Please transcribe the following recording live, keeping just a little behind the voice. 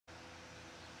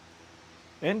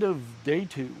End of day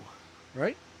 2,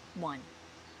 right? 1.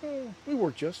 Oh, we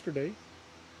worked yesterday,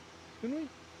 didn't we?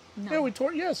 No. Yeah, we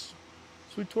tore. Yes,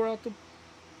 so we tore out the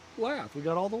lath. We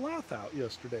got all the lath out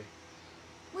yesterday.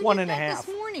 We 1.5.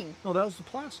 This morning. No, that was the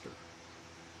plaster.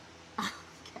 Okay.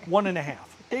 1.5.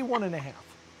 Day 1.5.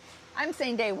 I'm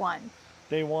saying day 1.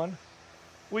 Day 1.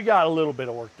 We got a little bit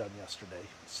of work done yesterday,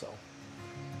 so.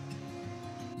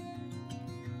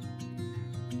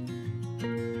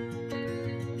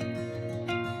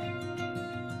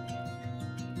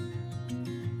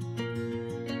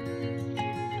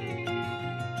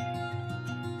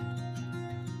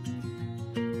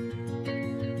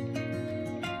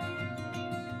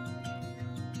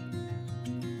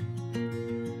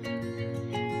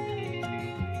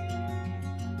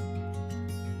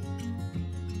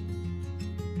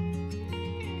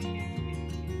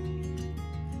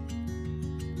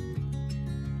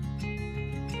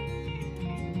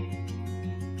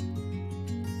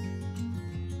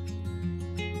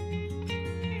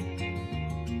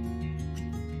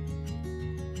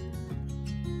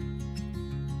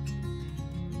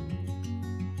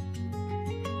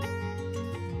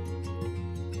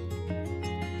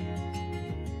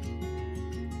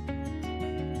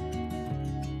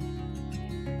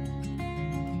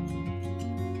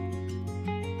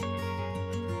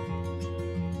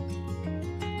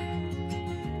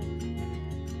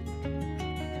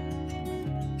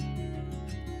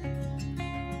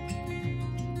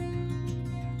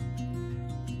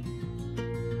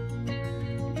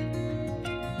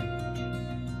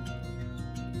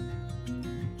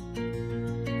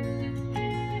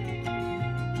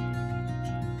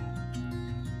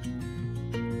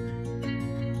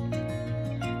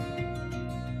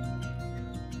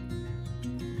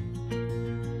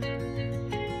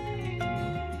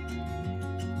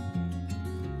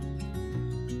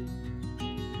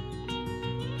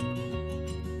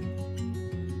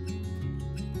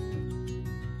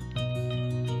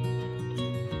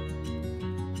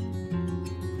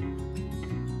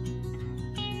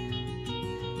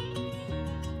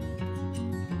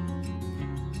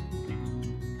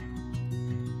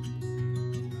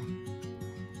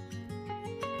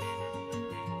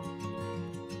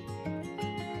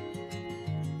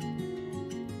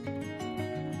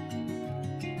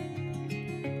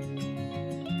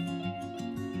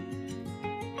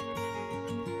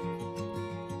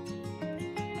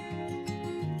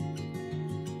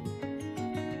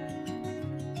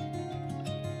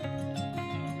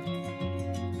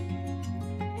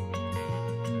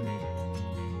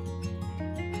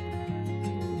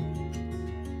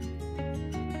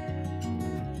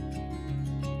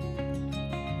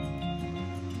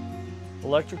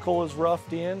 Electrical is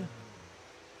roughed in.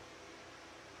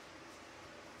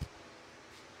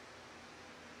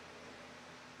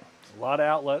 A lot of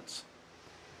outlets.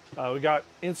 We got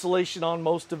insulation on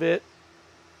most of it.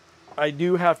 I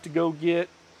do have to go get,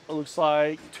 it looks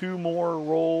like 2 more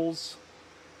rolls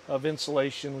of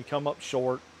insulation. We come up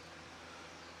short.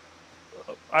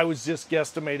 I was just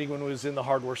guesstimating when we was in the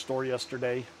hardware store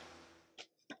yesterday.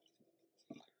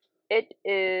 It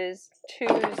is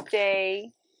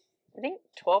Tuesday, I think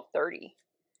 12:30.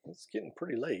 It's getting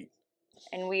pretty late.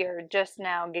 And we are just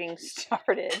now getting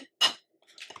started.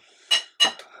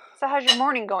 So how's your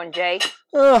morning going, Jay?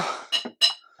 Been a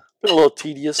little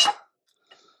tedious.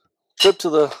 Trip to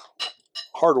the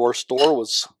hardware store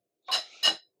was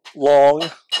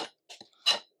long,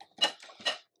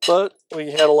 but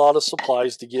we had a lot of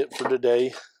supplies to get for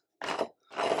today.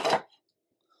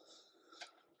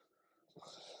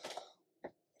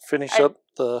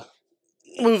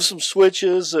 Move some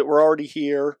switches that were already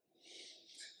here.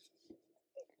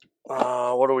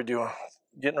 What are we doing?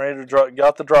 Getting ready to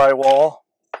got the drywall.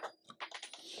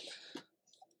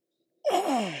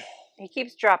 He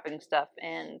keeps dropping stuff,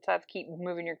 and so I have to keep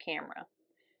moving your camera.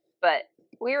 But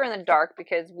we are in the dark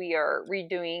because we are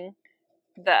redoing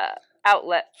the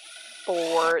outlet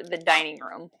for the dining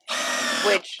room,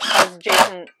 which, as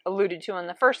Jason alluded to in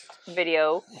the first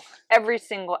video, every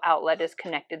single outlet is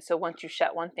connected. So once you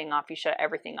shut one thing off, you shut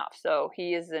everything off. So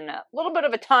he is in a little bit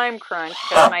of a time crunch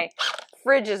because my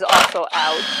fridge is also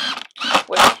out,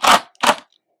 which...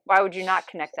 Why would you not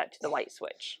connect that to the light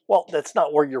switch? Well, that's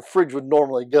not where your fridge would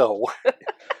normally go. Your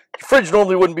fridge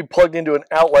normally wouldn't be plugged into an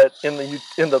outlet in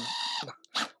the.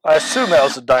 I assume that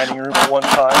was the dining room at one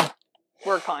time.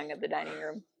 We're calling it the dining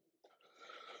room.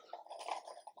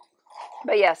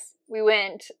 But yes, we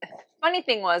went. Funny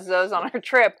thing was, on our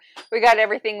trip, we got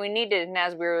everything we needed, and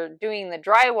as we were doing the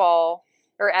drywall,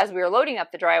 or as we were loading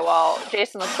up the drywall,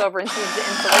 Jason looks over and sees the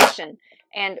insulation,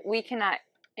 and we cannot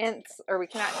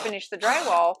finish the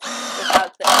drywall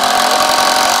without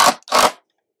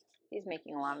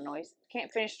making a lot of noise.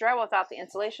 Can't finish drywall without the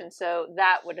insulation, so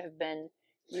that would have been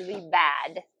really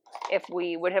bad if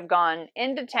we would have gone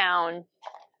into town,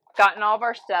 gotten all of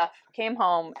our stuff, came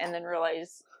home, and then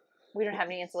realized we don't have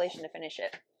any insulation to finish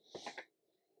it.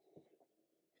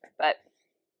 But,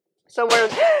 so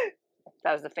that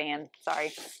was the fan,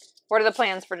 sorry. What are the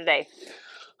plans for today?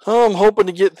 I'm hoping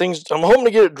to get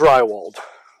it drywalled.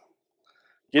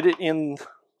 Get it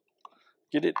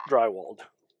drywalled.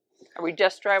 Are we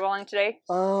just drywalling today?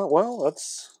 Well,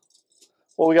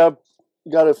 we got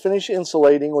to finish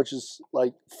insulating, which is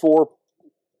like 4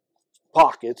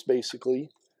 pockets,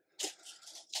 basically.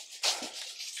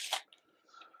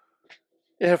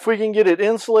 And if we can get it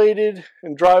insulated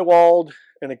and drywalled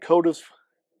and a coat of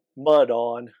mud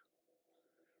on,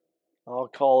 I'll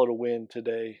call it a win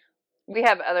today. We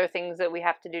have other things that we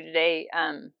have to do today.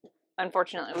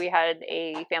 Unfortunately, we had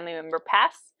a family member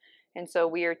pass, and so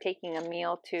we are taking a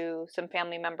meal to some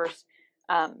family members.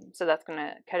 So that's going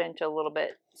to cut into a little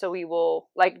bit. So we will,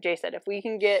 like Jay said, if we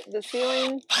can get the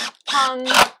ceiling hung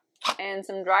and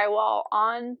some drywall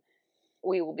on,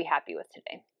 we will be happy with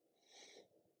today.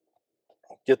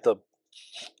 Get the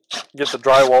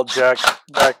drywall jack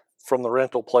back from the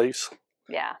rental place.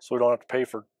 Yeah. So we don't have to pay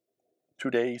for 2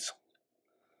 days.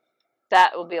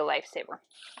 That will be a lifesaver.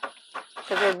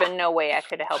 Because there's been no way I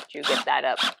could have helped you get that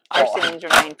up. Our ceilings are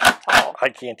 9 feet tall. I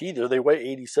can't either. They weigh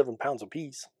 87 pounds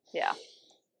apiece. Yeah.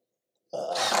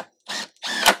 But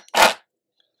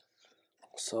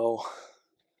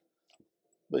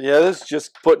yeah, this is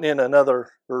just putting in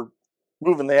or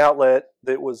moving the outlet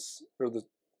the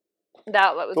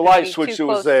outlet was the light switch that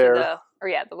was there.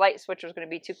 The light switch was going to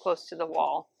be too close to the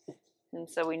wall. And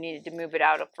so we needed to move it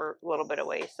out for a little bit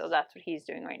away. So that's what he's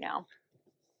doing right now.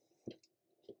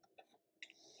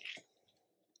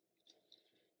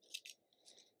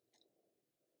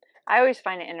 I always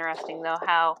find it interesting, though,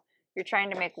 how you're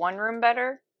trying to make one room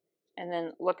better and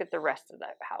then look at the rest of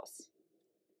that house.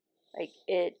 Like,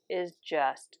 it is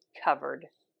just covered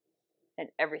in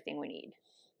everything we need.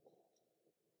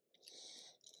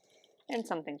 And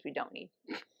some things we don't need.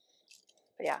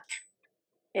 But yeah,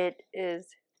 it is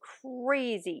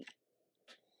crazy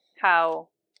how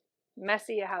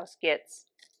messy a house gets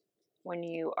when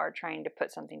you are trying to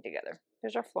put something together.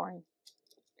 There's our flooring.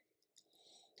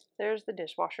 There's the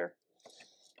dishwasher.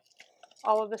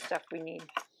 All of the stuff we need.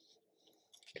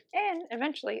 And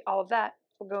eventually all of that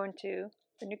will go into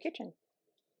the new kitchen.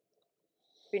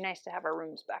 It'd be nice to have our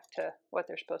rooms back to what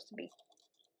they're supposed to be.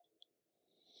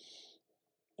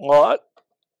 Well,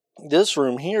 this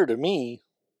room here, to me,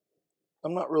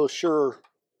 I'm not real sure.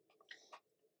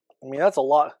 I mean, that's a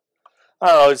lot. I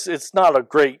don't know. It's not a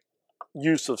great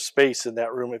use of space in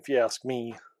that room, if you ask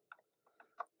me.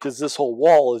 Because this whole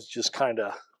wall is just kind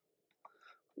of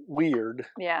weird.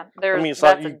 Yeah, that's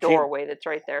a doorway that's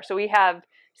right there. So we have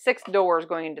 6 doors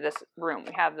going into this room.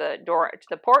 We have the door to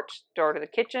the porch, door to the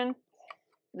kitchen.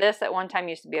 This at one time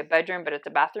used to be a bedroom, but it's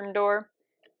a bathroom door.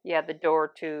 You have the door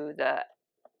to the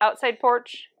outside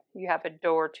porch. You have a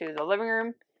door to the living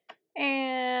room.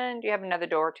 And you have another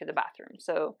door to the bathroom.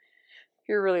 So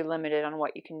you're really limited on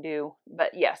what you can do.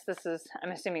 But yes, this is,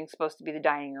 I'm assuming, supposed to be the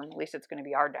dining room. At least it's going to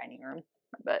be our dining room.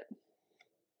 But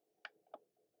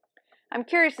I'm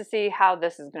curious to see how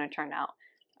this is going to turn out.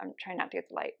 I'm trying not to get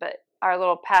the light, but our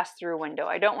little pass-through window.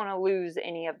 I don't want to lose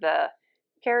any of the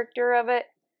character of it,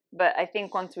 but I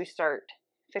think once we start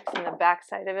fixing the back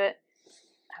side of it,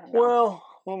 I don't know. Well,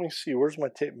 let me see. Where's my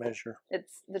tape measure?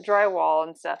 It's the drywall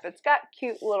and stuff. It's got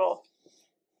cute little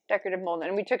decorative molding,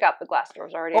 and we took out the glass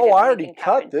doors already. Oh, I already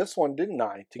cut this one, didn't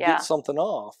I? To get something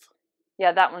off.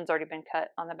 Yeah, that one's already been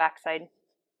cut on the back side.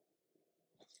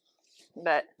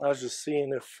 But I was just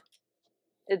seeing if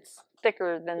it's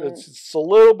thicker than... It's a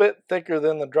little bit thicker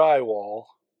than the drywall.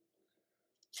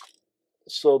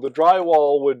 So the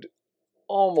drywall would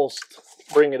almost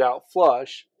bring it out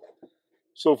flush.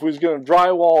 So if we was going to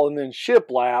drywall and then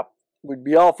shiplap, we'd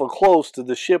be awful close to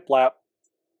the shiplap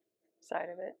side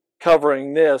of it.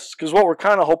 Covering this. Because what we're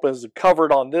kind of hoping is to cover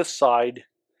it on this side.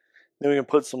 Then we can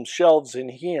put some shelves in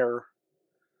here.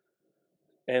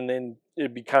 And then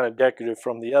it'd be kind of decorative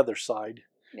from the other side.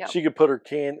 Yep. She could put her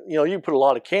you can put a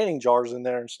lot of canning jars in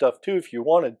there and stuff too if you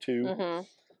wanted to. Mm-hmm.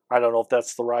 I don't know if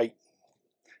that's the right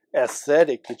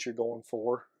aesthetic that you're going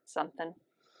for. Something.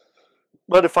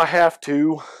 But if I have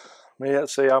to, may I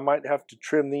say I might have to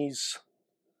trim those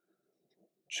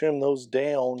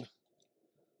down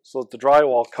so that the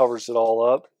drywall covers it all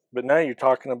up. But now you're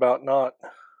talking about not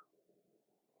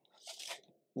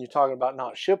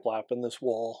shiplapping this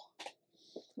wall.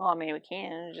 Well, I mean, we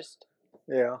can just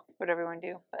whatever we want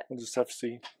to do, but we'll just have to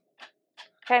see.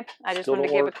 Okay, I just Still wanted to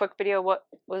don't give work. a quick video of what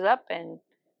was up, and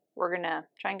we're going to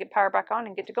try and get power back on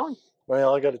and get to going.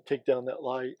 Well, I got to take down that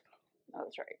light. Oh,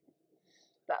 that's right.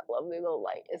 That lovely little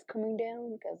light is coming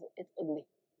down because it's ugly.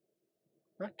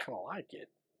 I kind of like it.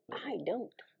 I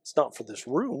don't. It's not for this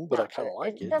room, but I kind of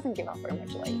like it. It doesn't give off very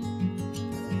much light.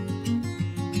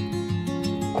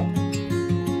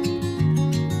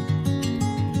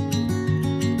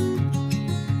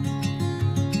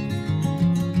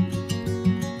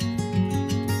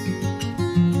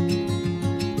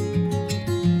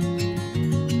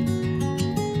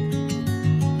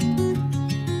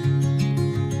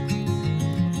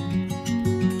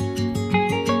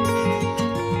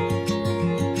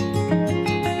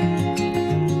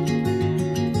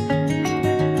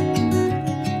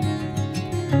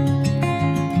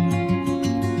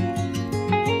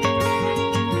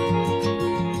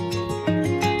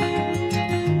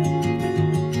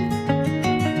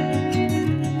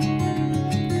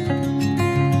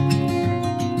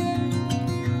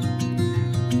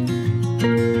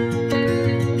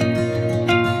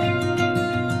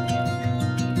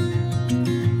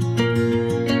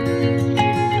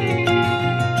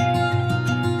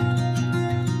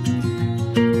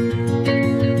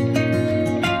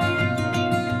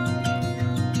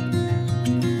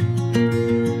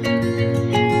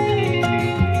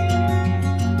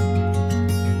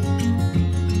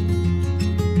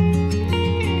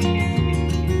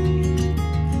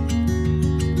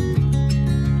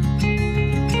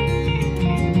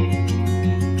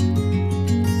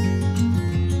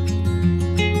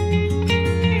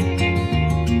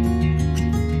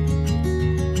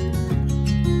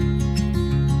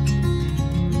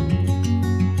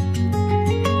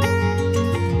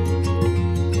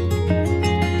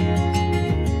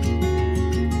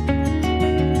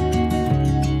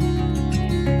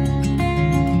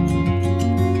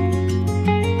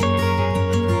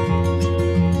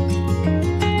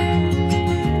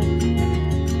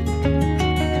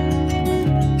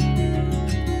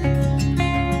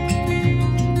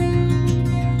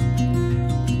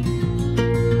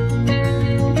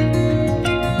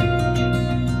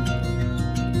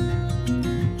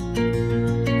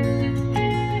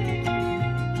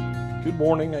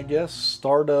 Morning, I guess.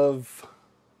 Start of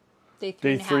Day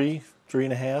day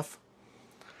 3.5.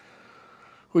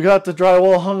 We got the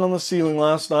drywall hung on the ceiling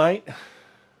last night.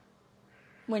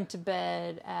 Went to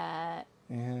bed at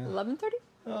 11:30.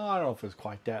 Oh, I don't know if it was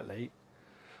quite that late.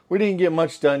 We didn't get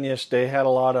much done yesterday. Had a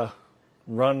lot of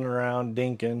running around,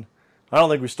 dinking. I don't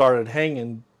think we started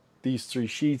hanging these 3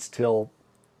 sheets till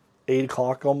 8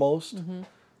 o'clock almost. It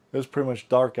was pretty much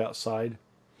dark outside.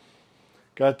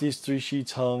 Got these 3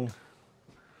 sheets hung.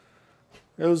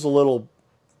 It was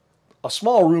a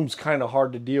small room's kind of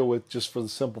hard to deal with just for the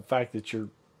simple fact that you're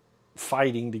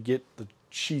fighting to get the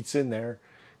sheets in there.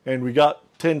 And we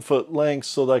got 10-foot lengths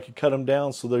so that I could cut them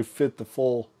down so they fit the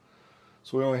full.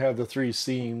 So we only have the 3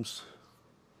 seams.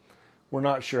 We're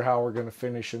not sure how we're going to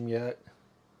finish them yet.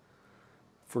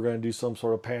 If we're going to do some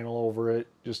sort of panel over it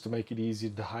just to make it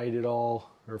easy to hide it all,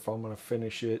 or if I'm going to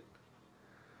finish it.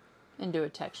 And do a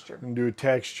texture. And do a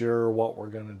texture, or what we're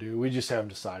going to do. We just haven't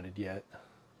decided yet.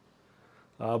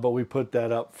 But we put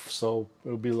that up so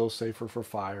it'll be a little safer for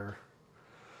fire.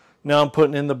 Now I'm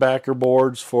putting in the backer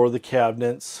boards for the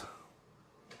cabinets.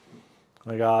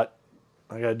 I got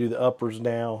to do the uppers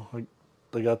now.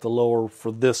 I got the lower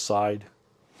for this side.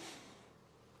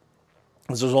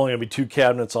 Because there's only going to be 2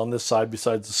 cabinets on this side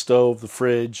besides the stove, the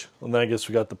fridge, and then I guess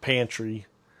we got the pantry.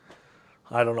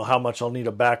 I don't know how much I'll need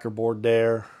a backer board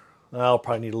there. I'll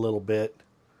probably need a little bit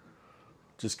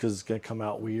just because it's going to come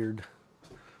out weird.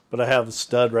 But I have a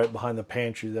stud right behind the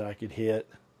pantry that I could hit.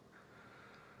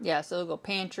 Yeah, so it'll go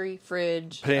pantry,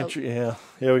 fridge. Pantry, yeah.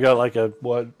 Yeah, we got like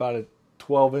about a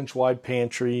 12-inch wide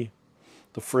pantry,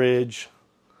 the fridge,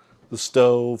 the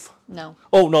stove. No.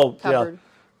 Oh, no, Cupboard.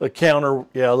 yeah. A counter,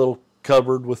 yeah, a little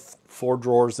cupboard with 4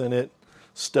 drawers in it,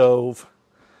 stove,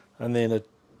 and then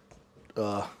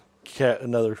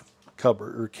another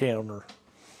cupboard or counter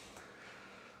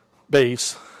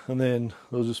base. And then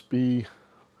they'll just be...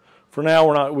 For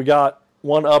now, we got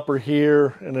one upper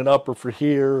here and an upper for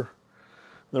here.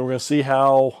 Then we're going to see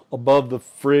how above the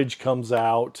fridge comes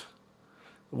out,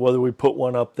 whether we put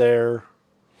one up there.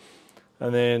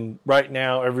 And then right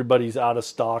now, everybody's out of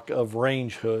stock of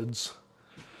range hoods.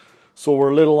 So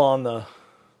we're a little on the,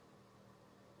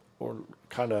 or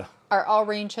kind of... Are all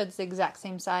range hoods the exact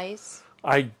same size?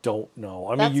 I don't know. I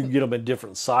mean, That's- you can get them in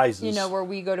different sizes. You know, where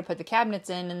we go to put the cabinets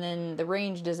in, and then the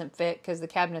range doesn't fit because the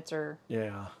cabinets are...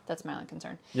 Yeah. That's my only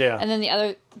concern. Yeah. And then the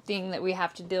other thing that we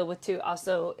have to deal with, too,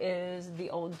 also is the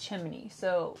old chimney.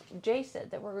 So Jay said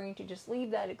that we're going to just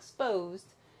leave that exposed,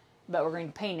 but we're going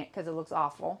to paint it because it looks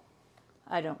awful.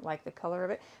 I don't like the color of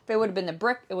it. If it would have been the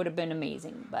brick, it would have been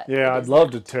amazing. But yeah, I'd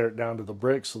love to tear it down to the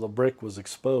brick so the brick was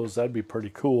exposed. That'd be pretty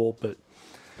cool, but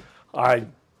I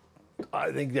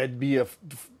think that'd be a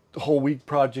whole week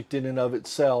project in and of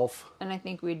itself. And I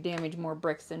think we'd damage more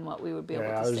bricks than what we would be able to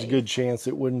save. Yeah, there's a good chance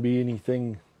it wouldn't be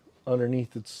anything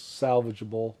underneath that's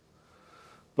salvageable.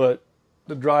 But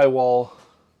the drywall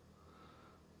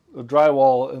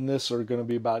and this are going to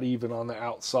be about even on the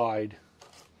outside.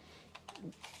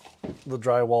 The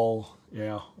drywall,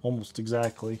 yeah, almost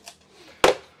exactly.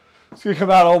 It's going to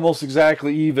come out almost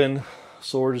exactly even.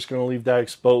 So we're just going to leave that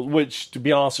exposed, which, to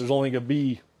be honest, there's only going to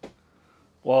be,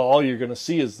 well, all you're going to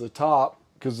see is the top,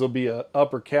 because there'll be a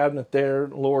upper cabinet there,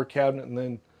 lower cabinet, and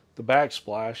then the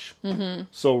backsplash. Mm-hmm.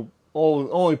 So the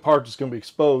only part that's going to be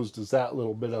exposed is that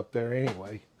little bit up there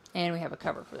anyway. And we have a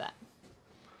cover for that.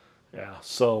 Yeah,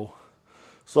 so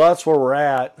that's where we're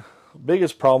at. The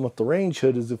biggest problem with the range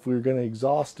hood is if we were going to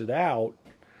exhaust it out,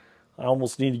 I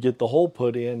almost need to get the hole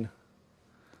put in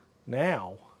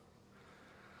now.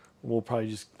 We'll probably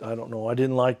just, I don't know. I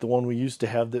didn't like the one we used to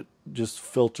have that just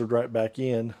filtered right back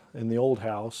in the old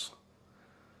house.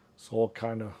 So I'll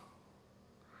kind of,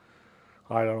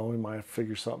 I don't know, we might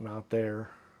figure something out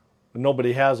there. But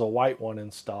nobody has a white one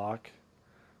in stock.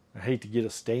 I hate to get a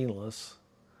stainless.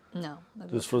 No.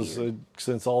 Just for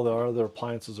since all the other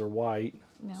appliances are white.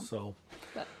 No.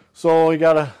 So we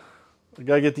gotta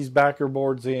get these backer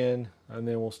boards in, and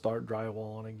then we'll start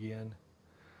drywalling again.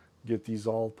 Get these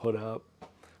all put up.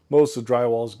 Most of the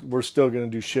drywalls, we're still going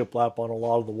to do shiplap on a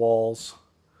lot of the walls.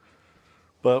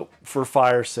 But for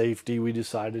fire safety, we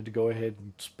decided to go ahead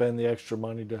and spend the extra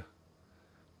money to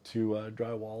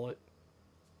drywall it.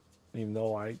 Even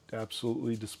though I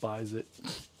absolutely despise it.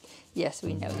 Yes,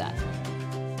 we know that.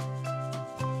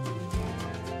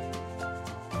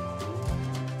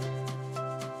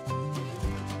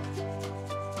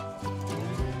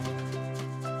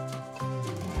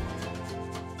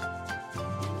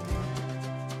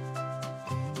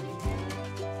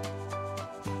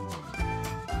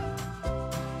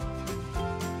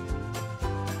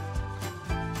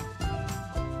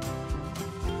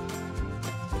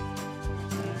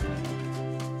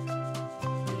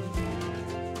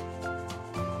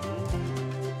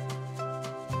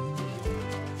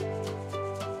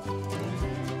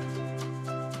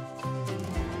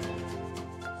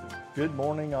 Good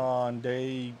morning on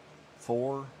day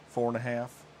 4.5.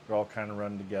 They're all kind of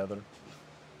run together.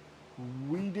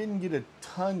 We didn't get a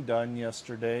ton done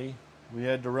yesterday. We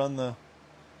had to run that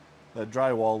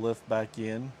drywall lift back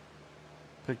in.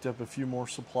 Picked up a few more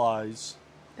supplies.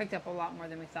 Picked up a lot more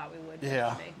than we thought we would. Yeah.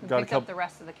 Yesterday. We picked up the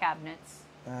rest of the cabinets.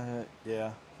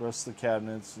 Yeah, the rest of the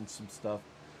cabinets and some stuff.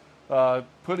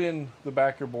 Put in the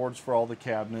backer boards for all the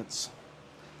cabinets.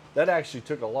 That actually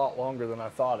took a lot longer than I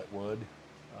thought it would.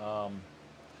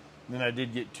 Then I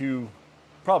did get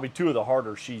probably two of the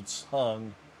harder sheets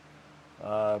hung.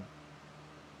 Kind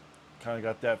of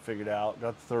got that figured out.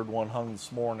 Got the third one hung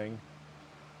this morning.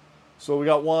 So we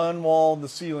got one wall and the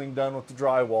ceiling done with the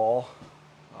drywall.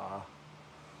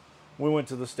 We went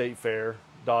to the state fair.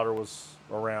 Daughter was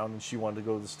around and she wanted to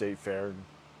go to the state fair. And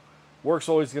work's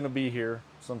always going to be here.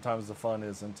 Sometimes the fun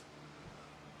isn't.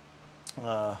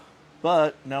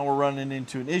 But now we're running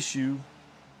into an issue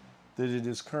that it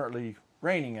is currently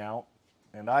raining out,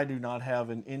 and I do not have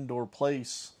an indoor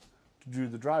place to do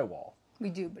the drywall. We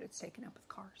do, but it's taken up with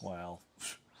cars. Well,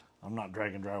 I'm not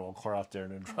dragging drywall core out there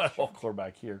and then drywall core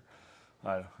back here.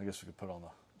 I guess we could put on the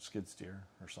skid steer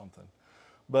or something.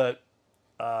 But,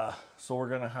 so we're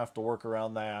going to have to work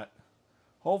around that.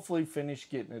 Hopefully finish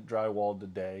getting it drywalled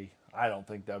today. I don't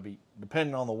think that'd be,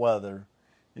 depending on the weather,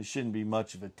 it shouldn't be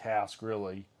much of a task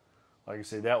really. Like I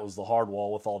say, that was the hard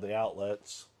wall with all the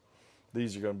outlets.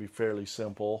 These are going to be fairly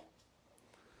simple.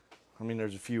 I mean,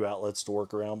 there's a few outlets to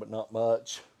work around, but not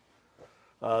much.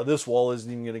 This wall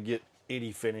isn't even going to get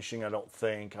any finishing, I don't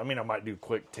think. I mean, I might do a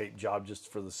quick tape job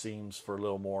just for the seams for a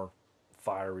little more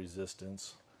fire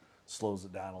resistance. Slows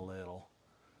it down a little.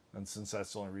 And since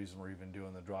that's the only reason we're even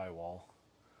doing the drywall.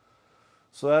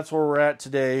 So that's where we're at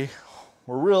today.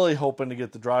 We're really hoping to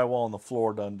get the drywall and the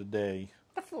floor done today.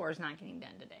 The floor is not getting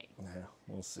done today. Yeah,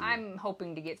 we'll see. I'm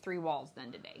hoping to get 3 walls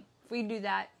done today. If we do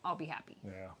that, I'll be happy.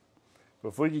 Yeah. But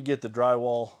if we could get the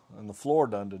drywall and the floor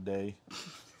done today,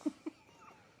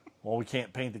 well, we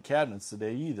can't paint the cabinets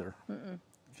today either.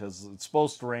 Because it's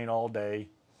supposed to rain all day.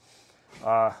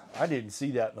 I didn't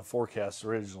see that in the forecast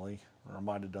originally, or I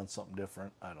might have done something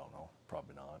different. I don't know.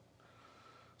 Probably not.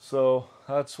 So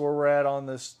that's where we're at on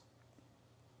this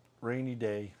rainy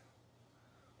day.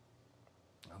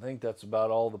 I think that's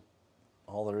about all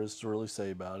there is to really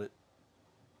say about it.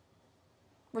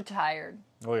 We're tired.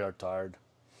 We are tired.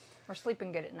 We're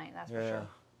sleeping good at night, that's for sure.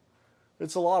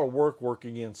 It's a lot of work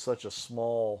working in such a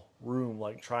small room,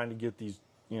 like trying to get these,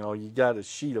 you got a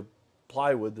sheet of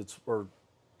plywood or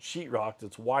sheetrock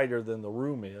that's wider than the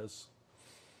room is.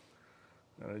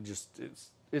 And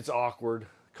it's awkward,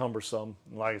 cumbersome.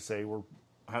 And like I say, we're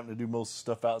having to do most of the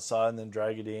stuff outside and then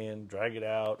drag it in, drag it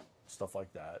out, stuff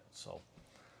like that. So,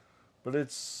 but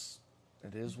it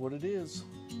is what it is.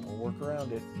 We'll work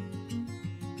around it.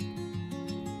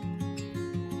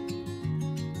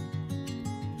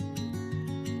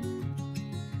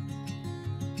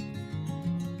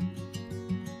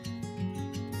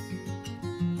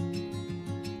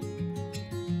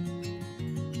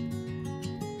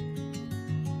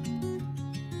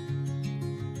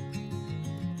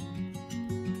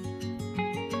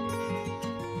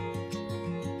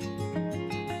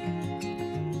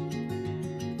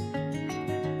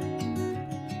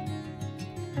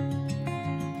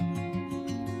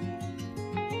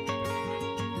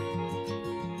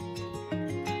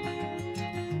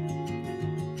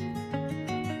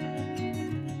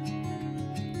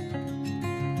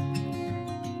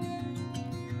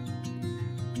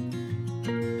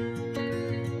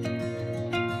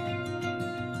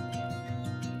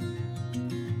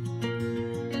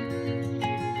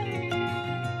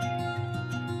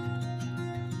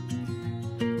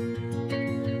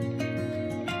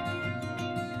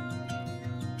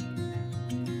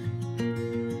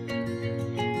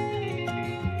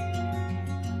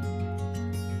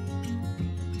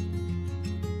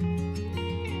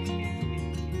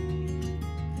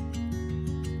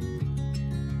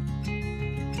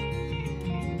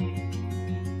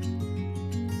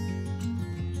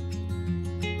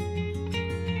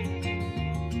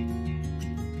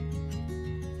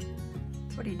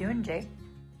 What are you doing, Jay?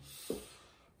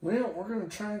 Well, we're going to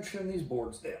try and trim these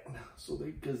boards down. So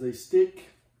because they stick,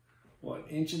 what,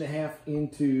 1.5 inches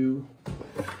into,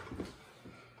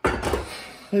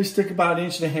 they stick about 1.5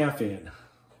 inches in.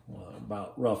 Well,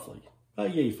 about roughly.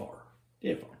 Yay far.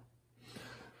 Yeah,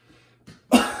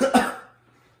 far.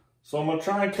 So I'm going to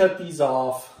try and cut these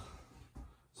off.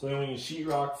 So then we can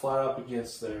sheetrock flat up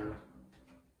against there.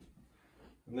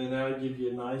 And then that'll give you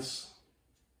a nice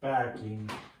backing.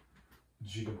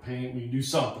 You can paint, we can do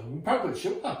something. We can probably put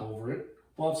shiplap over it.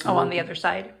 We'll on the other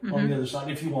side? On the other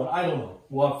side, if you want. I don't know.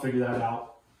 We'll have to figure that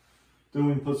out. Then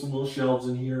we can put some little shelves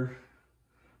in here.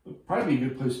 It'll probably be a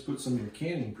good place to put some of your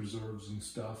canning preserves and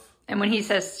stuff. And when he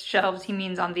says shelves, he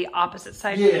means on the opposite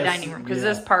side of the dining room. Because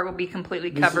this part will be completely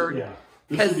covered.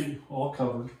 This will be all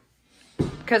covered.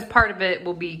 Because part of it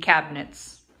will be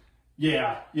cabinets.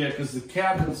 Yeah, because the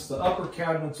cabinets, the upper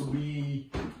cabinets will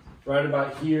be right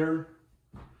about here.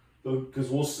 Because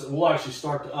we'll actually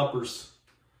start the uppers,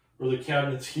 or the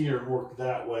cabinets here, and work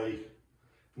that way.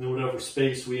 And then whatever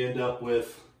space we end up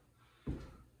with,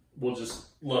 we'll just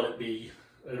let it be.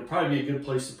 It'll probably be a good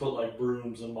place to put like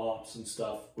brooms and mops and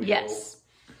stuff. Yes.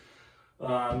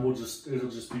 And it'll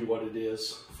just be what it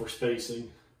is for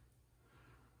spacing.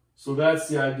 So that's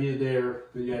the idea there.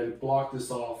 But yeah, to block this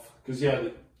off, because yeah,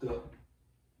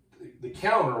 the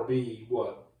counter will be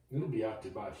what? It'll be out to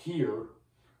about here.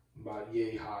 About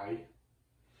yay high,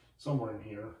 somewhere in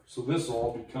here. So this will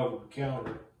all be covered with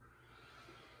counter.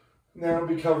 Now it'll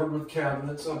be covered with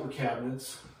cabinets, upper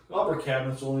cabinets. The upper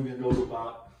cabinets are only going to go to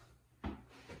about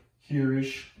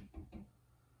here-ish,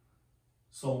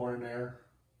 somewhere in there.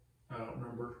 I don't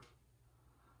remember.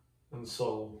 And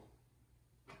so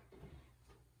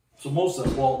most of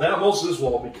that wall, most of this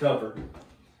wall will be covered.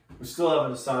 We still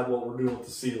haven't decided what we're doing with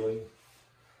the ceiling.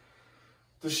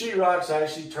 The sheetrock's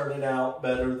actually turning out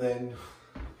better than,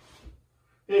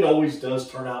 it always does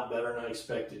turn out better than I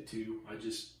expect it to. I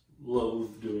just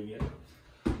loathe doing it.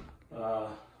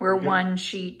 We're one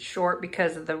sheet short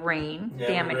because of the rain.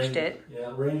 Damaged it.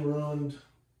 Yeah, rain ruined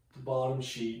the bottom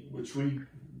sheet, which we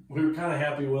were kind of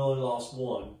happy we only lost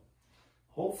one.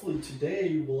 Hopefully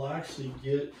today we'll actually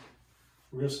we're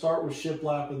going to start with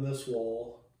shiplap in this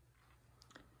wall.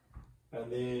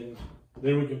 And then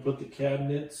we can put the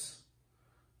cabinet,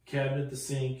 the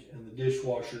sink, and the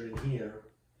dishwasher in here.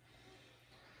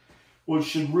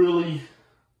 Which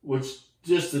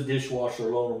just the dishwasher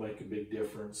alone will make a big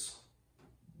difference.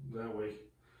 That way,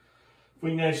 if we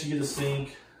can actually get a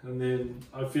sink, and then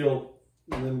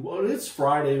well, it's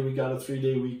Friday, we got a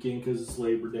 3-day weekend because it's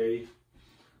Labor Day.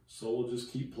 So we'll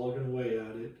just keep plugging away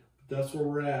at it. But that's where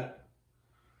we're at.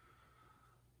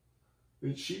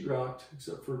 It's sheetrocked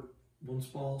except for one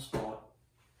small spot.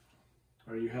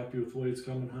 Are you happy with the way it's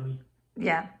coming, honey?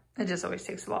 Yeah, it just always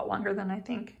takes a lot longer than I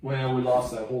think. Well, we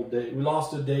lost that whole day. We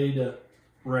lost a day to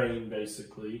rain,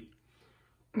 basically.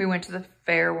 We went to the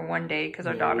fair one day because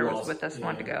our daughter was with us,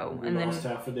 wanted to go. We lost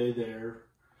half a day there.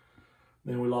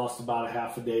 Then we lost about a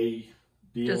half a day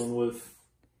dealing with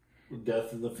the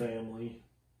death of the family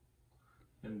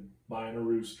and buying a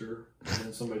rooster. And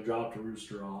then somebody dropped a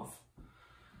rooster off.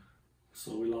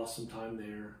 So we lost some time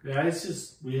there. Yeah, it's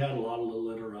just, we had a lot of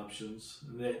little interruptions.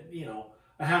 And that, you know,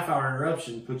 a half-hour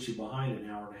interruption puts you behind an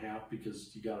hour and a half because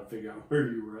you got to figure out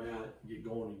where you were at and get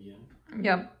going again.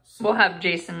 Yep. So, we'll have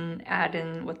Jason add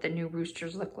in what the new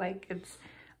roosters look like. It's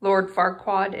Lord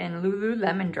Farquaad and Lulu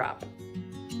Lemon Drop.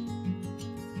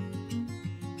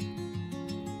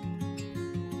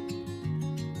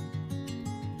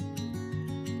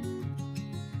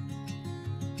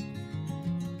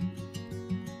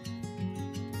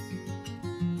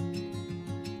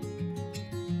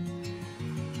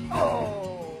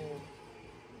 Oh!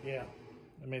 Yeah,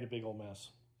 I made a big old mess.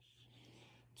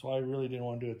 So I really didn't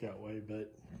want to do it that way,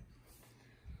 but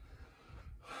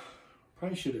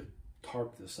probably should have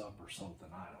tarped this up or something.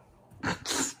 I don't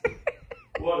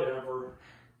know. Whatever.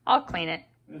 I'll clean it.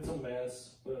 It's a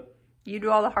mess, but you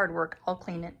do all the hard work. I'll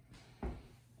clean it.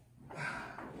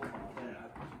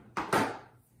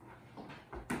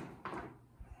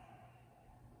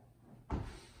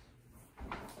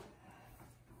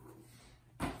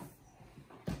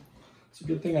 It's a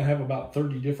good thing I have about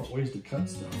 30 different ways to cut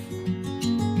stuff.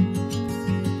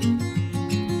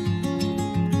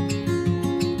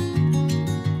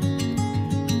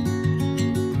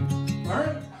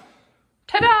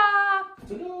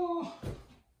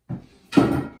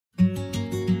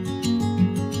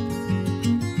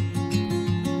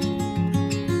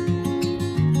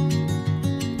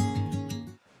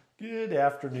 Good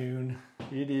afternoon.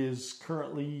 It is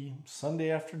currently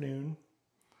Sunday afternoon.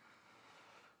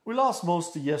 We lost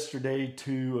most of yesterday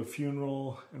to a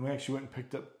funeral, and we actually went and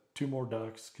picked up 2 more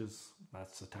ducks because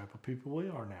that's the type of people we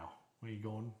are now. We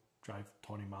go and drive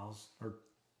 20 miles or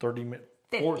 30 minutes,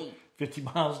 50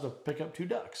 miles to pick up 2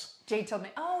 ducks. Jay told me,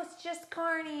 oh, it's just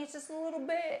Carney, it's just a little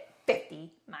bit.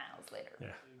 50 miles later.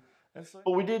 Yeah.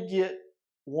 But we did get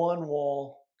one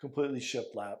wall completely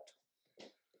shiplapped.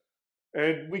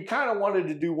 And we kind of wanted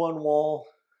to do one wall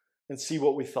and see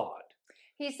what we thought.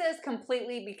 He says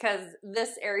completely because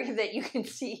this area that you can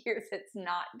see here that's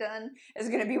not done is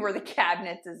going to be where the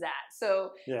cabinets is at. So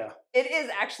yeah, it is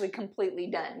actually completely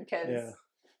done because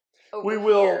we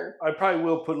will. I probably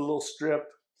will put a little strip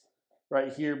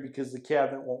right here because the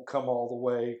cabinet won't come all the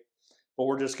way, but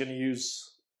we're just going to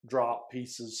use drop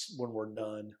pieces when we're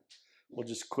done. We'll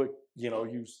just quick,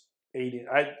 use 8 inch.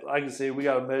 I can say we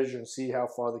got to measure and see how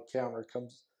far the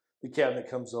cabinet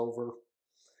comes over.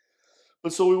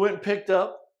 But so we went and picked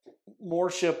up more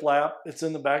shiplap. It's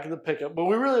in the back of the pickup. But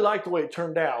we really like the way it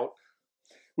turned out.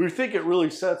 We think it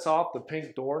really sets off the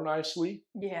pink door nicely.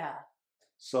 Yeah.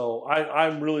 So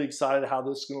I'm really excited how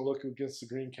this is going to look against the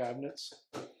green cabinets.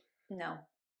 No.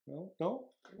 No? No?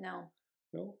 No.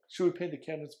 No? Should we paint the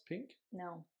cabinets pink?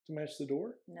 No. To match the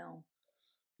door? No.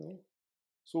 No?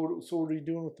 So what are you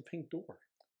doing with the pink door?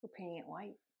 We're painting it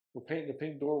white. We're painting the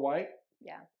pink door white?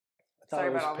 Yeah. Sorry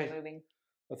about all the moving.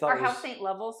 Our house ain't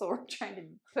level, so we're trying to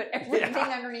put everything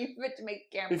underneath it to make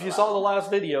the camera. If you saw the last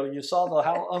video, you saw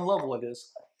how unlevel it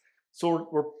is.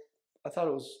 So I thought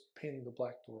it was painting the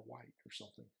black door white or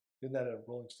something. Isn't that a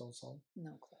Rolling Stone song?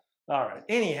 No clue. All right.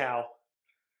 Anyhow,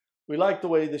 we like the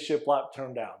way the shiplap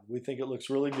turned out. We think it looks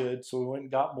really good, so we went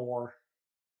and got more.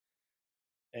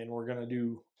 And we're going to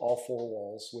do all 4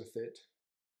 walls with it.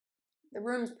 The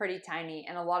room's pretty tiny,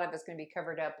 and a lot of it's going to be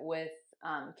covered up with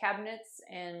cabinets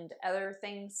and other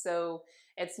things, so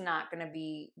it's not going to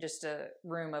be just a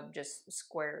room of just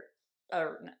square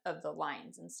of the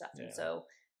lines and stuff. Yeah. And so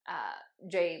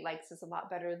Jay likes this a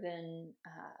lot better than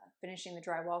finishing the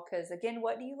drywall because, again,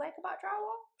 what do you like about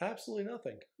drywall? Absolutely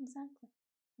nothing. Exactly.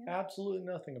 Yeah. Absolutely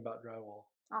nothing about drywall.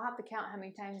 I'll have to count how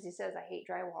many times he says I hate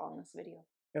drywall in this video.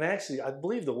 And actually, I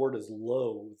believe the word is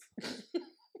loathe.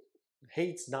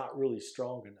 Hate's not really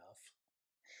strong enough.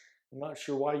 I'm not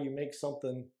sure why you make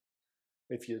something,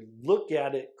 if you look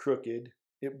at it crooked,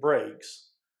 it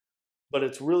breaks, but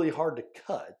it's really hard to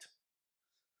cut.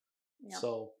 Yeah.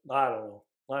 So, I don't know.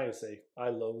 Like I say, I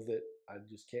loathe it. I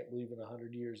just can't believe in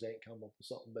 100 years they ain't come up with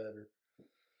something better.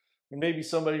 And maybe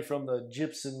somebody from the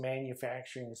Gypsum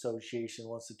Manufacturing Association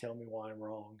wants to tell me why I'm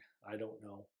wrong. I don't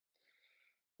know.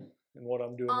 And what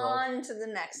I'm doing wrong. On to the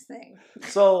next thing.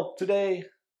 So, today...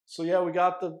 So yeah, we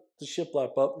got the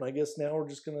shiplap up, and I guess now we're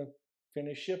just going to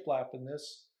finish shiplapping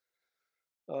this.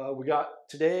 We got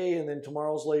today and then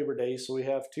tomorrow's Labor Day, so we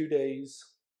have 2 days.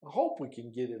 I hope we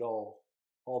can get it all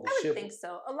the I ship. would think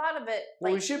so. A lot of it,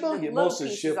 Well, we like should be able to the get little most of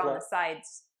the pieces on shiplap. the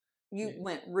sides, you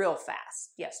went real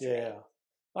fast yesterday. Yeah.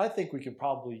 I think we could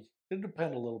probably, it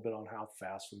depends a little bit on how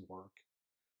fast we work,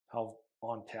 how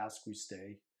on task we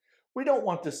stay. We don't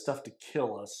want this stuff to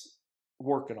kill us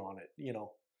working on it, you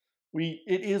know.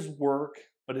 It is work,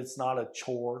 but it's not a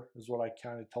chore, is what I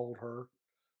kind of told her.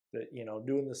 That, you know,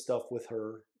 doing this stuff with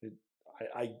her, it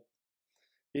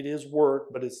is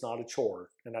work, but it's not a chore.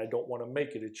 And I don't want to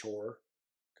make it a chore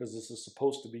because this is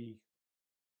supposed to be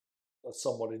a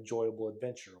somewhat enjoyable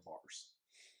adventure of ours.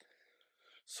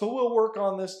 So we'll work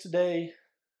on this today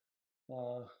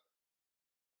and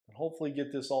hopefully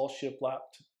get this all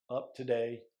shiplapped up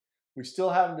today. We still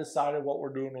haven't decided what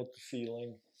we're doing with the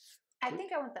ceiling. I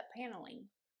think I want that paneling.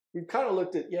 We've kind of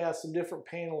looked at, some different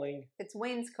paneling. It's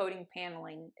wainscoting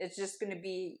paneling. It's just going to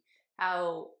be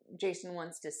how Jason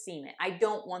wants to seam it. I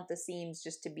don't want the seams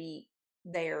just to be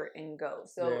there and go.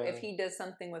 So if he does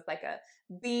something with like a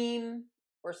beam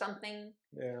or something,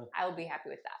 I will be happy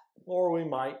with that. Or we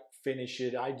might finish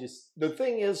it. The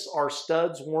thing is, our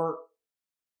studs weren't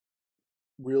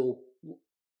real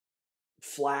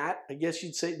flat. I guess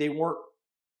you'd say they weren't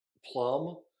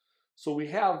plumb. So we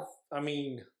have, I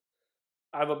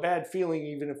have a bad feeling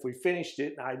even if we finished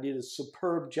it and I did a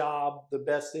superb job, the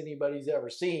best anybody's ever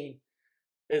seen,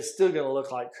 it's still going to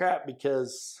look like crap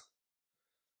because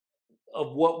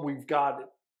of what we've got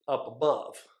up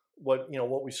above, what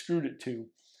we screwed it to.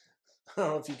 I don't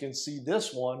know if you can see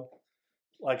this one.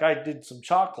 Like I did some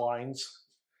chalk lines,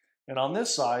 and on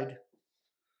this side,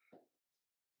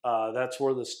 that's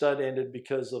where the stud ended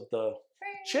because of the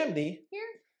chimney. Here.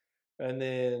 And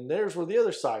then there's where the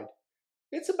other side.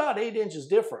 It's about 8 inches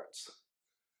difference.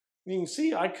 You can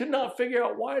see I could not figure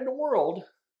out why in the world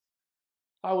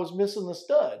I was missing the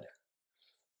stud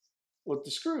with the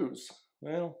screws.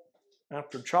 Well,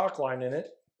 after chalk lining it,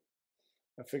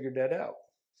 I figured that out.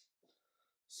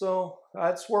 So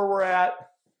that's where we're at.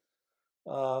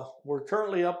 We're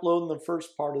currently uploading the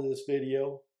first part of this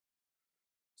video.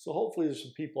 So hopefully there's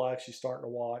some people actually starting to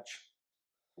watch.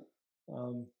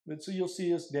 So you'll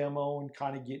see us demo and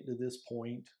kind of get to this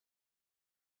point.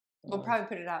 We'll probably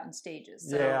put it out in stages.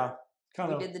 So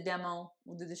we did the demo.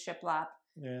 We'll do the shiplap.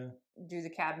 Yeah. Do the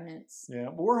cabinets. Yeah,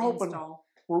 but we're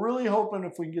really hoping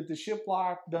if we can get the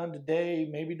shiplap done today,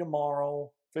 maybe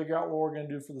tomorrow, figure out what we're going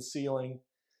to do for the ceiling.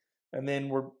 And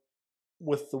then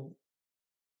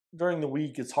during the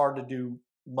week, it's hard to do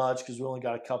much because we only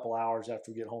got a couple hours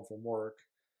after we get home from work.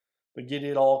 But get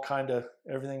it all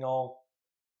everything all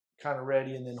kind of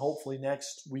ready. And then hopefully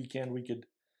next weekend we could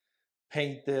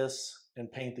paint this and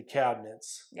paint the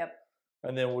cabinets. Yep.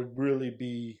 And then we'd really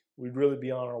be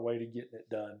on our way to getting it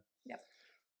done. Yep.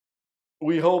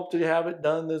 We hope to have it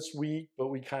done this week, but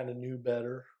we kind of knew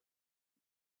better.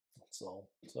 So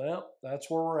yeah, that's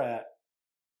where we're at.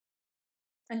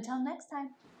 Until next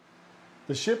time.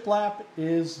 The shiplap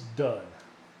is done.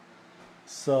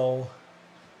 So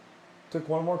took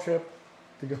one more trip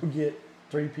to go get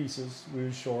 3 pieces. We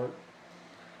were short.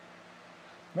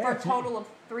 Man, for a total of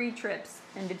 3 trips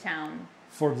into town.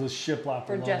 For the shiplap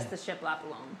alone. For just the shiplap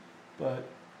alone. But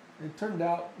it turned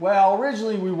out, well,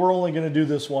 originally we were only going to do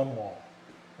this one wall.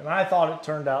 And I thought it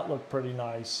turned out looked pretty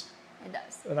nice. It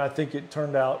does. And I think it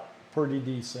turned out pretty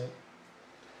decent.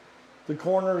 The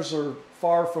corners are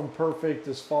far from perfect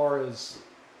as far as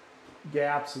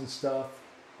gaps and stuff.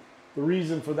 The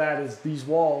reason for that is these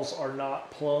walls are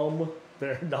not plumb.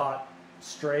 They're not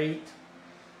straight.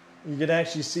 You can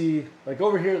actually see, like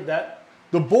over here, that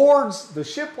the boards, the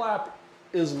shiplap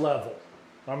is level.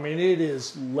 I mean, it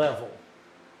is level.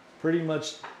 Pretty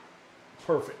much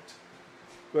perfect.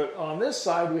 But on this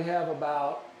side, we have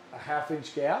about a 1/2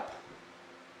 inch gap.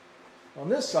 On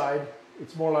this side,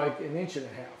 it's more like 1.5 inches.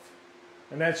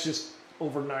 And that's just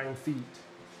over 9 feet.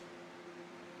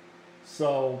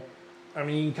 So, I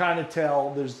mean, you can kind of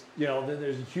tell there's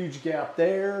a huge gap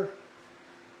there,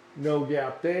 no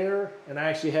gap there, and I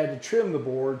actually had to trim the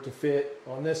board to fit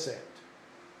on this end.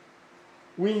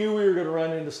 We knew we were going to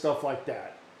run into stuff like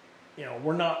that.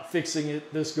 We're not fixing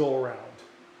it this go around.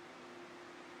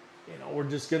 We're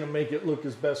just going to make it look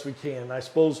as best we can. I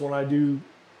suppose when I do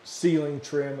ceiling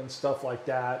trim and stuff like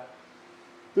that,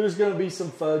 there's going to be some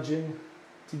fudging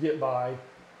to get by.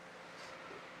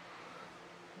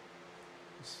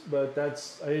 But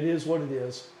it is what it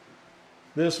is.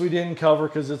 This we didn't cover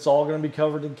because it's all going to be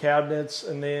covered in cabinets.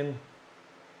 And then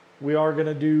we are going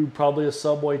to do probably a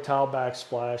subway tile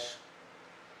backsplash.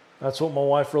 That's what my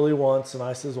wife really wants. And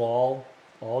I says, well,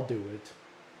 I'll do it.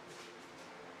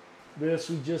 This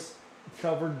we just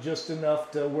covered just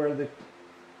enough to where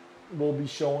we'll be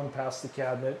showing past the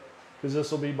cabinet, because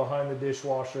this will be behind the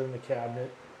dishwasher and the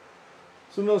cabinet.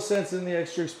 So no sense in the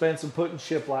extra expense of putting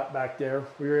shiplap back there.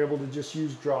 We were able to just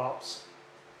use drops.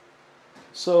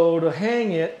 So to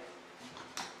hang it,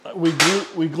 we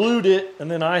glued it,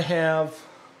 and then I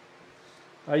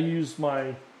used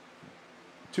my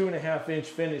 2.5-inch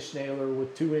finish nailer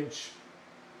with 2-inch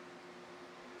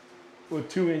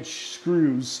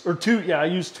screws, I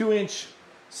used 2-inch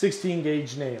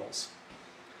 16-gauge nails.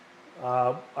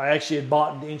 I actually had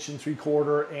bought an 1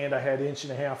 3/4 inch, and I had 1.5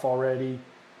 inch already,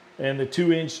 and the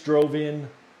 2-inch drove in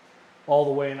all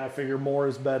the way, and I figure more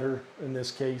is better in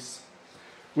this case.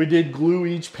 We did glue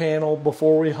each panel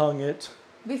before we hung it.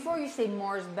 Before you say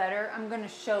more is better, I'm going to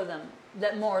show them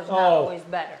that more is not always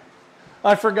better.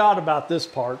 I forgot about this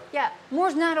part. Yeah,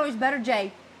 more's not always better,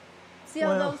 Jay. See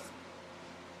all those?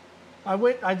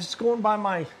 I just going by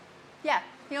my... Yeah,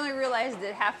 he only realized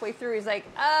it halfway through. He's like,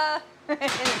 and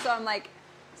so I'm like,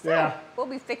 we'll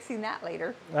be fixing that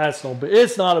later. That's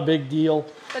it's not a big deal.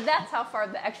 But that's how far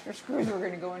the extra screws were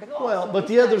going to go into the wall. Well, so but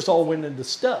the others all went into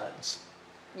studs.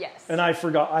 Yes. And I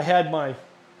forgot,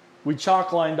 we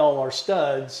chalk lined all our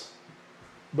studs,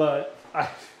 but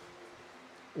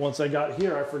once I got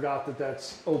here, I forgot that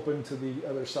that's open to the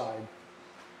other side.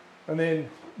 And then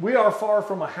we are far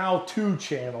from a how-to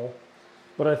channel,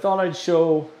 but I thought I'd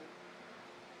show,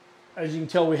 as you can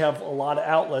tell, we have a lot of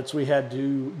outlets we had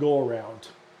to go around.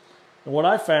 And what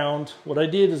I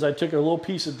did is I took a little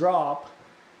piece of drop,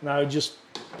 and I would just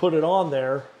put it on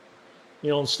there,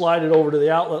 and slide it over to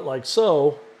the outlet like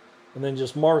so, and then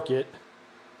just mark it.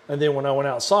 And then when I went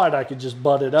outside, I could just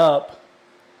butt it up,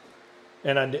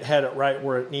 and I had it right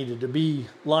where it needed to be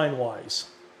line-wise.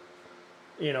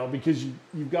 Because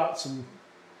you've got some,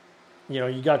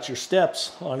 you got your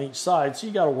steps on each side, so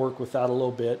you got to work with that a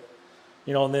little bit.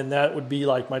 And then that would be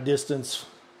like my distance,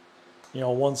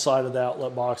 one side of the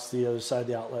outlet box to the other side of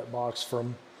the outlet box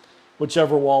from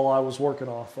whichever wall I was working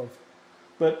off of.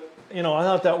 But, I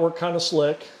thought that worked kind of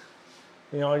slick.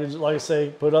 I could, like I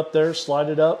say, put up there, slide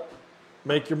it up,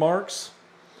 make your marks.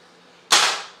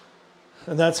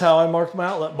 And that's how I marked my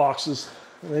outlet boxes.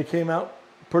 And they came out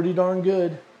pretty darn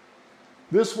good.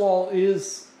 This wall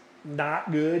is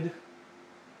not good.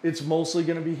 It's mostly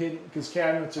going to be hidden because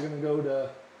cabinets are going to go to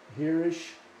here-ish.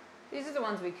 These are the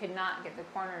ones we could not get the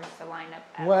corners to line up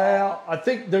at all. I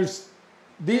think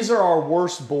these are our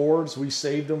worst boards. We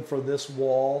saved them for this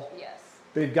wall. Yes.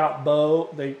 They've got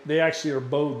they actually are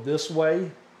bowed this way.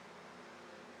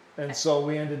 And so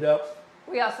we ended up...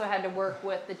 We also had to work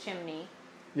with the chimney.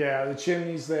 Yeah, the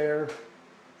chimney's there.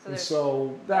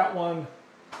 So that one...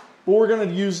 But we're going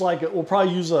to use we'll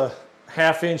probably use a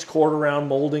 1/2-inch quarter round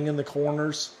molding in the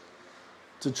corners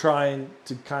to try and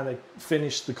to kind of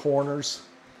finish the corners.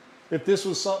 If this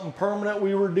was something permanent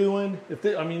we were doing, if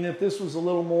this was a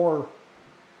little more,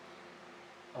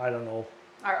 I don't know.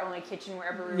 Our only kitchen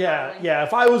wherever we were remodeling. Yeah.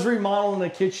 If I was remodeling a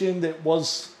kitchen that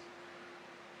was,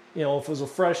 if it was a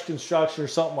fresh construction or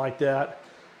something like that,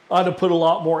 I'd have put a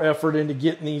lot more effort into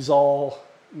getting these all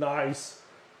nice.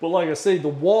 But like I say, the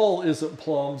wall isn't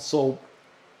plumbed, so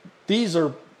these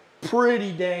are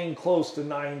pretty dang close to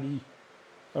 90.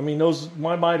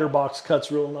 My miter box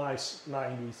cuts real nice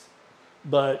 90s.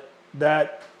 But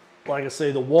that, like I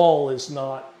say, the wall is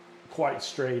not quite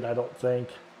straight, I don't think.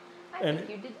 I think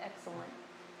you did excellent.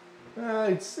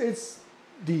 It's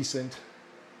decent.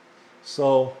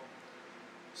 So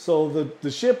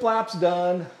the shiplap's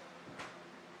done.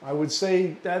 I would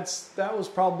say that was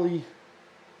probably...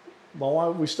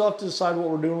 Well, we still have to decide what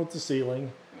we're doing with the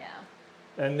ceiling. Yeah.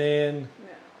 And then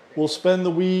we'll spend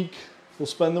the week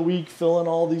filling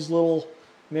all these little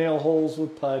nail holes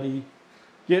with putty,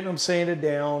 getting them sanded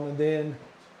down, and then...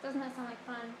 Doesn't that sound like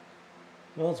fun?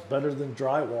 Well, it's better than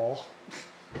drywall.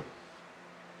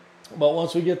 But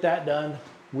once we get that done,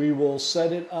 we will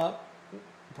set it up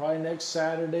probably next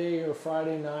Saturday or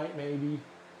Friday night maybe.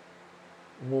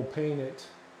 And we'll paint it.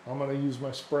 I'm going to use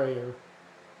my sprayer.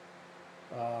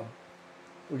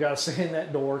 We got to sand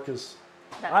that door because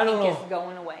I don't know. That pink is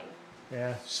going away.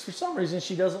 Yeah, for some reason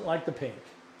she doesn't like the pink.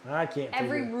 I can't.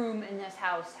 Every room in this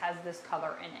house has this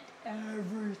color in it.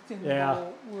 Every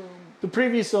single room. The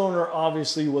previous owner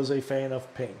obviously was a fan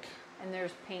of pink. And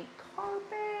there's pink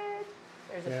carpet.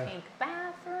 There's a pink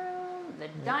bathroom. The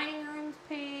dining room's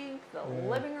pink. The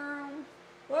living room.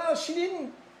 Well, she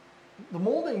didn't. The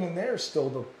molding in there is still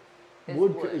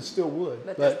wood. It's still wood.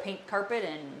 But there's pink carpet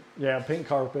and... Yeah, pink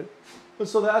carpet. But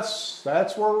so that's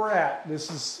where we're at. This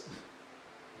is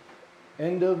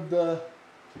end of the...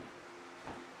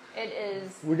 It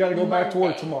is We got to go back to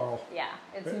work tomorrow. Yeah,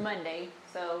 it's Monday.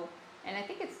 So And I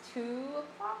think it's 2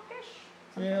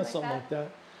 o'clock-ish. Yeah, something like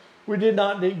that. We did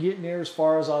not get near as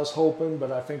far as I was hoping,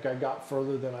 but I think I got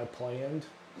further than I planned.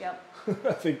 Yep.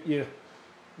 I think, yeah.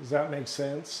 Does that make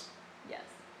sense? Yes.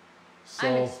 So,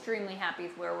 I'm extremely happy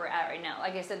with where we're at right now.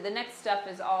 Like I said, the next stuff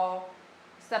is all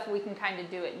stuff we can kind of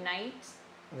do at night.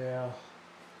 yeah.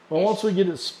 Well, once we get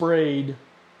it sprayed,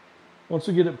 once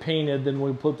we get it painted, then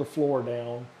we put the floor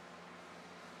down.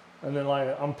 And then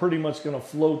I'm pretty much going to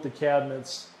float the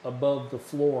cabinets above the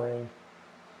flooring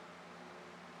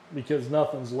because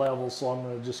nothing's level, so I'm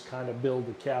going to just kind of build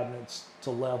the cabinets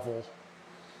to level.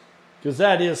 Because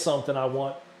that is something I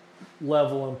want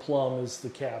level and plumb is the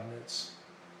cabinets.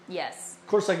 Yes. Of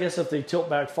course, I guess if they tilt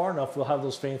back far enough, we'll have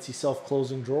those fancy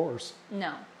self-closing drawers.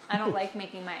 No, I don't like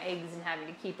making my eggs and having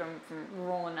to keep them from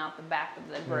rolling out the back of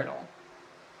the griddle.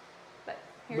 But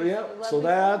here's yeah, the so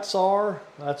lovely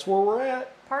that's where we're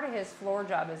at. part of his floor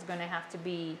job is going to have to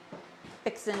be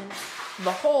fixing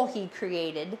the hole he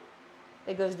created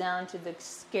that goes down to the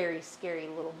scary, scary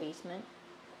little basement.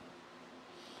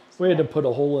 We had to put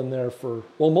a hole in there for,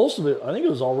 well, most of it, I think it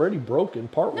was already broken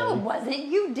partway. No, it wasn't.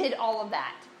 You did all of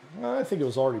that. I think it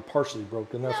was already partially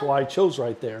broken. That's why I chose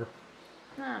right there.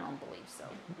 I don't believe so.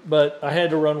 But I had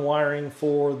to run wiring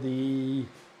for the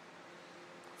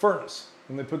furnace.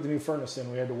 When they put the new furnace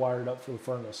in, we had to wire it up for the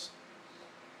furnace.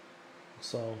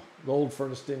 So the old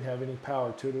furnace didn't have any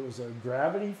power to it. It was a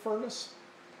gravity furnace.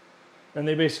 And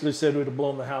they basically said we'd have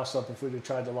blown the house up if we'd have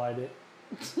tried to light it.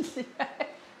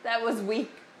 That was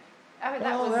weak.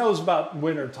 That was about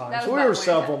winter time. That So was we about were winter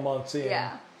several time. months in.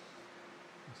 Yeah.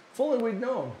 If only we'd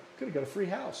known. Could have got a free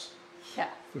house. Yeah.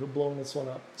 We'd have blown this one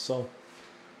up. So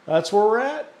that's where we're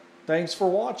at. Thanks for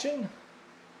watching.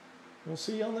 We'll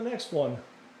see you on the next one.